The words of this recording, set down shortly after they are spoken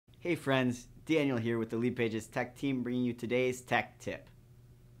Hey friends, Daniel here with the Leadpages tech team bringing you today's tech tip.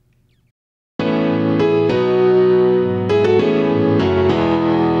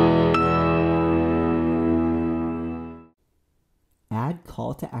 Add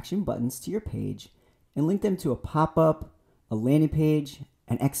call to action buttons to your page and link them to a pop-up, a landing page,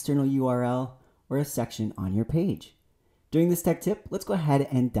 an external URL, or a section on your page. During this tech tip, let's go ahead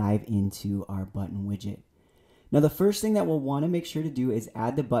and dive into our button widget. Now, the first thing that we'll want to make sure to do is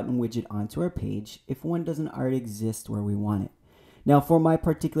add the button widget onto our page if one doesn't already exist where we want it. Now, for my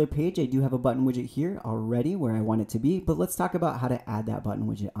particular page, I do have a button widget here already where I want it to be, but let's talk about how to add that button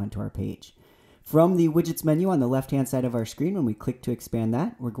widget onto our page. From the widgets menu on the left-hand side of our screen, when we click to expand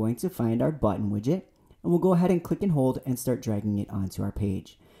that, we're going to find our button widget, and we'll go ahead and click and hold and start dragging it onto our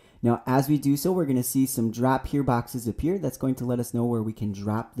page. Now, as we do so, we're going to see some drop here boxes appear. That's going to let us know where we can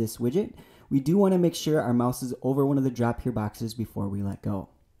drop this widget. We do want to make sure our mouse is over one of the drop here boxes before we let go.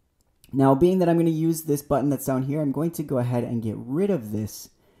 Now, being that I'm going to use this button that's down here, I'm going to go ahead and get rid of this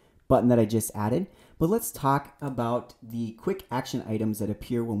button that I just added. But let's talk about the quick action items that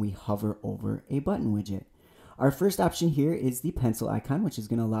appear when we hover over a button widget. Our first option here is the pencil icon, which is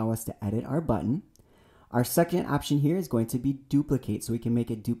going to allow us to edit our button. Our second option here is going to be duplicate, so we can make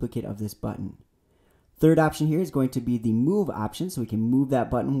a duplicate of this button. Third option here is going to be the move option, so we can move that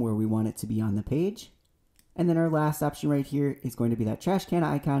button where we want it to be on the page. And then our last option right here is going to be that trash can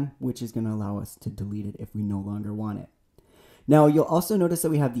icon, which is going to allow us to delete it if we no longer want it. Now, you'll also notice that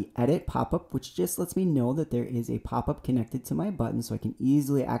we have the edit pop-up, which just lets me know that there is a pop-up connected to my button, so I can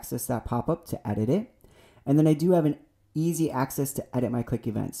easily access that pop-up to edit it. And then I do have an easy access to edit my click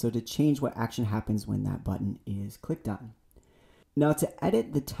event, so to change what action happens when that button is clicked on. Now, to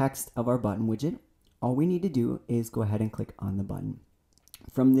edit the text of our button widget, all we need to do is go ahead and click on the button.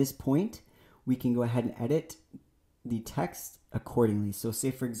 From this point, we can go ahead and edit the text accordingly. So say,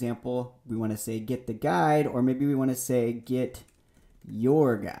 for example, we want to say get the guide, or maybe we want to say get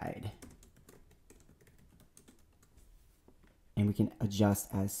your guide. And we can adjust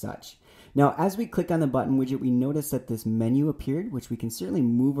as such. Now, as we click on the button widget, we notice that this menu appeared, which we can certainly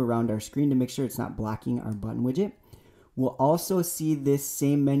move around our screen to make sure it's not blocking our button widget. We'll also see this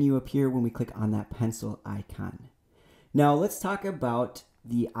same menu appear when we click on that pencil icon. Now, let's talk about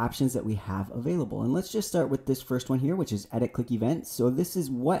the options that we have available. And let's just start with this first one here, which is edit click event. So this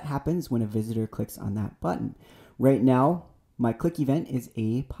is what happens when a visitor clicks on that button. Right now, my click event is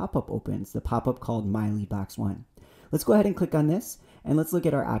a pop-up opens, the pop-up called My Lead Box 1. Let's go ahead and click on this and let's look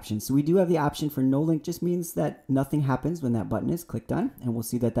at our options. So we do have the option for no link, just means that nothing happens when that button is clicked on, and we'll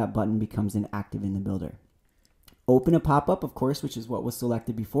see that that button becomes inactive in the builder. Open a pop-up, of course, which is what was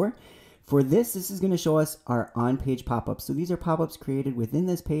selected before. For this is going to show us our on-page pop-ups. So these are pop-ups created within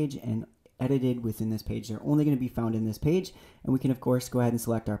this page and edited within this page. They're only going to be found in this page, and we can, of course, go ahead and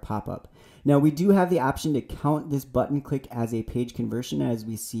select our pop-up. Now, we do have the option to count this button click as a page conversion, as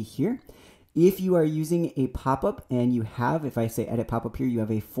we see here. If you are using a pop-up and you have, if I say edit pop-up here, you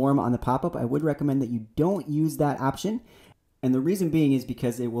have a form on the pop-up, I would recommend that you don't use that option. And the reason being is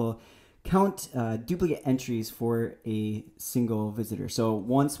because it will count duplicate entries for a single visitor. So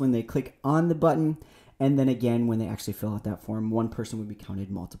once when they click on the button, and then again when they actually fill out that form, one person would be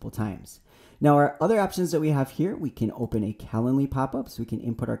counted multiple times. Now, our other options that we have here, we can open a Calendly pop-up, so we can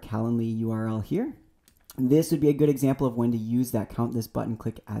input our Calendly URL here. This would be a good example of when to use that count this button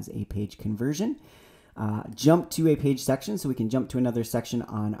click as a page conversion. Jump to a page section, so we can jump to another section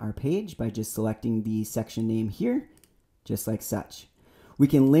on our page by just selecting the section name here, just like such. We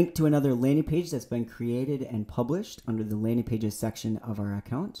can link to another landing page that's been created and published under the landing pages section of our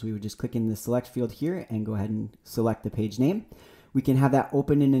account. So we would just click in the select field here and go ahead and select the page name. We can have that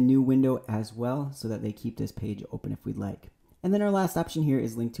open in a new window as well, so that they keep this page open if we'd like. And then our last option here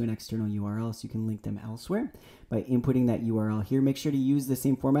is link to an external URL, so you can link them elsewhere by inputting that URL here. Make sure to use the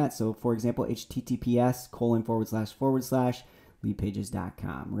same format. So for example,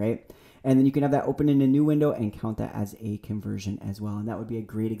 https://leadpages.com, right? And then you can have that open in a new window and count that as a conversion as well. And that would be a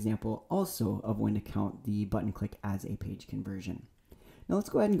great example also of when to count the button click as a page conversion. Now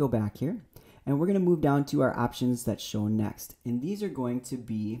let's go ahead and go back here, and we're going to move down to our options that's shown next. And these are going to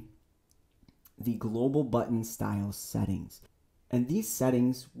be the global button style settings. And these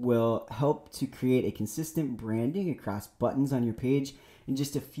settings will help to create a consistent branding across buttons on your page in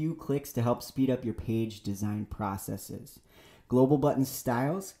just a few clicks to help speed up your page design processes. Global button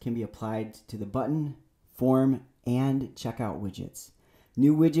styles can be applied to the button, form, and checkout widgets.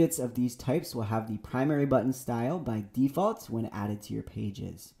 New widgets of these types will have the primary button style by default when added to your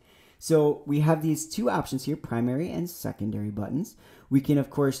pages. So we have these two options here, primary and secondary buttons. We can,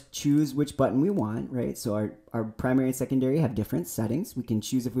 of course, choose which button we want, right? So our primary and secondary have different settings. We can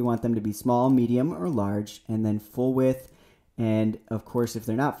choose if we want them to be small, medium, or large, and then full width. And of course, if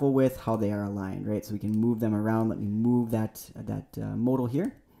they're not full width, how they are aligned, right? So we can move them around. Let me move that modal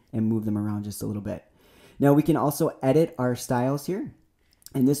here and move them around just a little bit. Now we can also edit our styles here.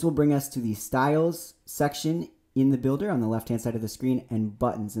 And this will bring us to the styles section in the builder on the left-hand side of the screen, and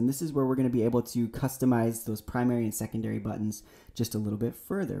buttons. And this is where we're going to be able to customize those primary and secondary buttons just a little bit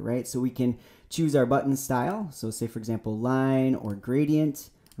further, right? So we can choose our button style. So say, for example, line or gradient.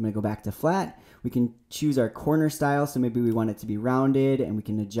 I'm going to go back to flat. We can choose our corner style. So maybe we want it to be rounded, and we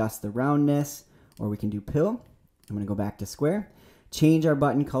can adjust the roundness, or we can do pill. I'm going to go back to square. Change our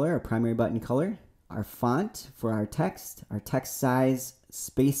button color, our primary button color, our font for our text size,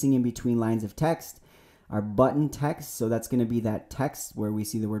 spacing in between lines of text, our button text, so that's going to be that text where we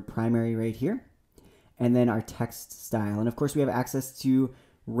see the word primary right here, and then our text style. And of course, we have access to,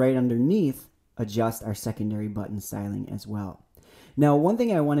 right underneath, adjust our secondary button styling as well. Now, one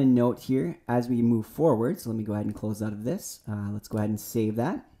thing I want to note here as we move forward, so let me go ahead and close out of this. Let's go ahead and save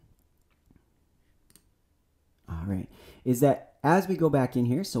that. All right, is that as we go back in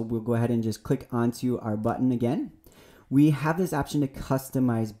here, so we'll go ahead and just click onto our button again. We have this option to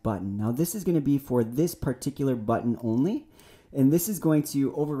customize button. Now this is going to be for this particular button only, and this is going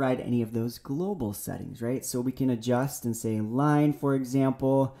to override any of those global settings, right? So we can adjust and say line, for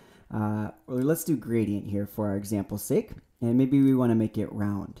example, or let's do gradient here for our example's sake, and maybe we want to make it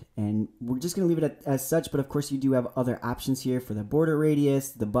round. And we're just going to leave it as such, but of course you do have other options here for the border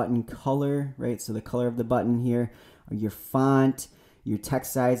radius, the button color, right? So the color of the button here, or your font, your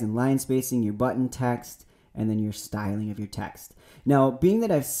text size and line spacing, your button text, and then your styling of your text. Now, being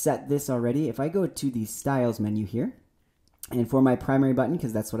that I've set this already, if I go to the styles menu here, and for my primary button,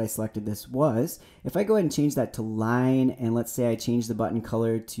 because that's what I selected this was, if I go ahead and change that to line, and let's say I change the button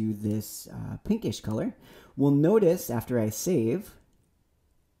color to this pinkish color, we'll notice after I save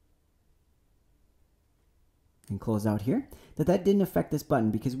and close out here, that didn't affect this button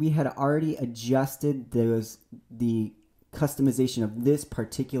because we had already adjusted the customization of this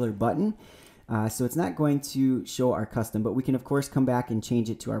particular button. So it's not going to show our custom, but we can of course come back and change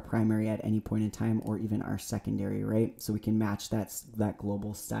it to our primary at any point in time, or even our secondary, right? So we can match that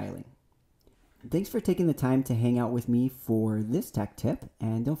global styling. Thanks for taking the time to hang out with me for this tech tip.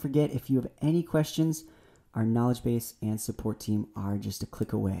 And don't forget, if you have any questions, our knowledge base and support team are just a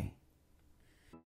click away.